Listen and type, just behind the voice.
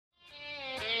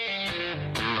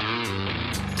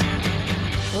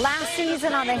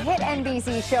season on the hit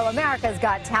NBC show America's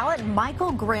Got Talent,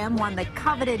 Michael Grimm won the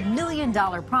coveted $1 million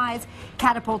prize,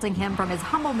 catapulting him from his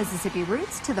humble Mississippi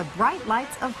roots to the bright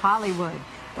lights of Hollywood.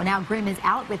 Well, now Grimm is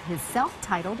out with his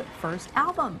self-titled first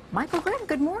album. Michael Grimm,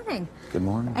 good morning. Good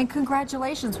morning. And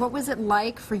congratulations. What was it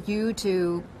like for you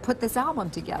to put this album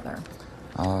together?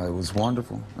 It was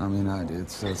wonderful. I mean,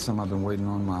 it's something I've been waiting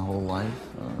on my whole life.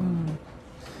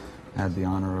 Had the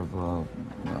honor of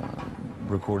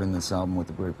recording this album with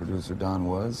the great producer Don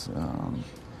Was.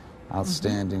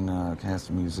 Outstanding cast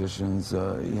of musicians.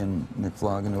 Ian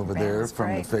McFloggin over there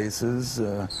from The Faces.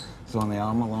 Is on the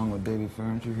album along with Baby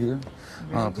Furniture here,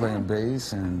 playing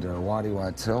bass, and Waddy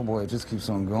Whitell. Boy, it just keeps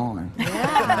on going.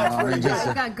 Yeah, we've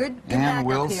got good Ann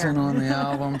Wilson on the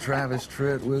album, Travis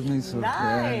Tritt with me. So,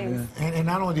 nice. And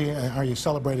not only are you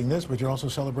celebrating this, but you're also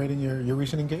celebrating your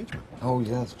recent engagement. Oh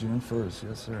yes, June 1st,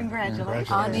 yes sir.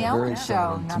 Congratulations. On the Ellen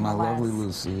Show, to my lovely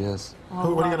Lucy, yes. What are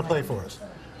you going to play for us?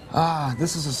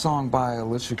 This is a song by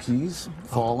Alicia Keys,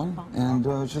 Fallin, and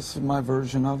just my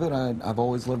version of it. I've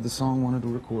always loved the song, wanted to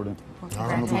record it. All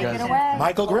right, take it away.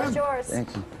 Michael Grimm. Thank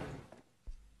you.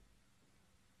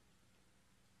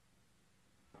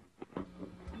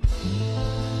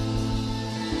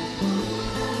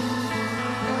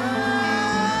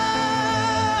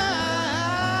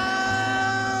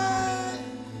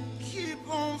 Keep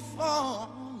on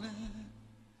falling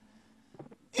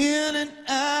in and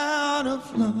out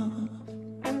of love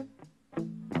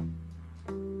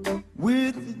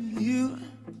with you.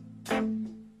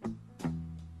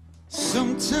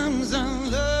 Sometimes I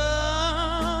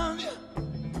love you,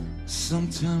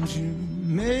 sometimes you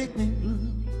make me blue.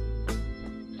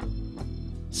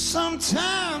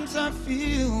 Sometimes I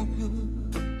feel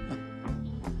good,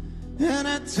 and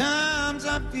at times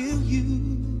I feel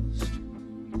used.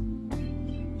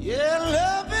 Yeah,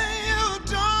 loving you,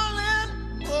 darling,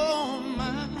 oh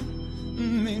my,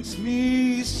 makes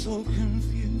me so confused.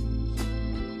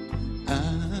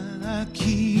 I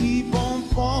keep on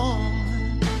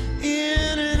falling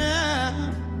in and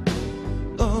out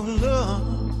of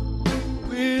love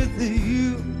with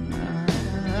you.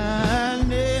 I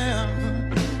never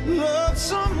loved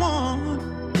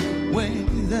someone the way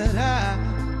that I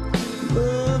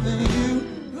love you.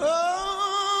 Oh,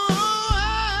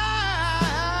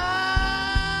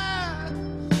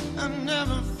 I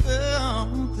never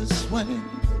felt this way.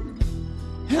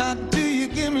 How do you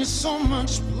give me so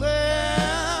much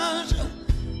pleasure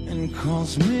and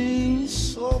cause me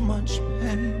so much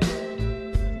pain?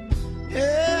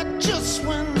 Yeah, just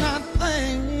when I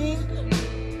think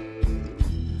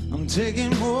I'm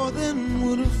taking more than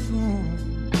would have thought,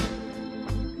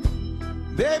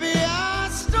 baby, I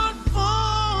start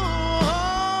falling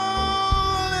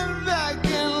back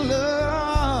in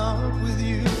love with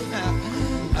you.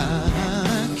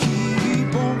 I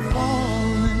keep on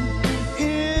falling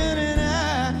in and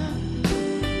out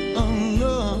of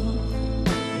love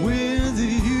with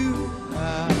you. I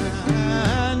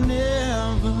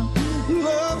never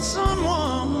loved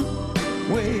someone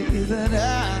the way that I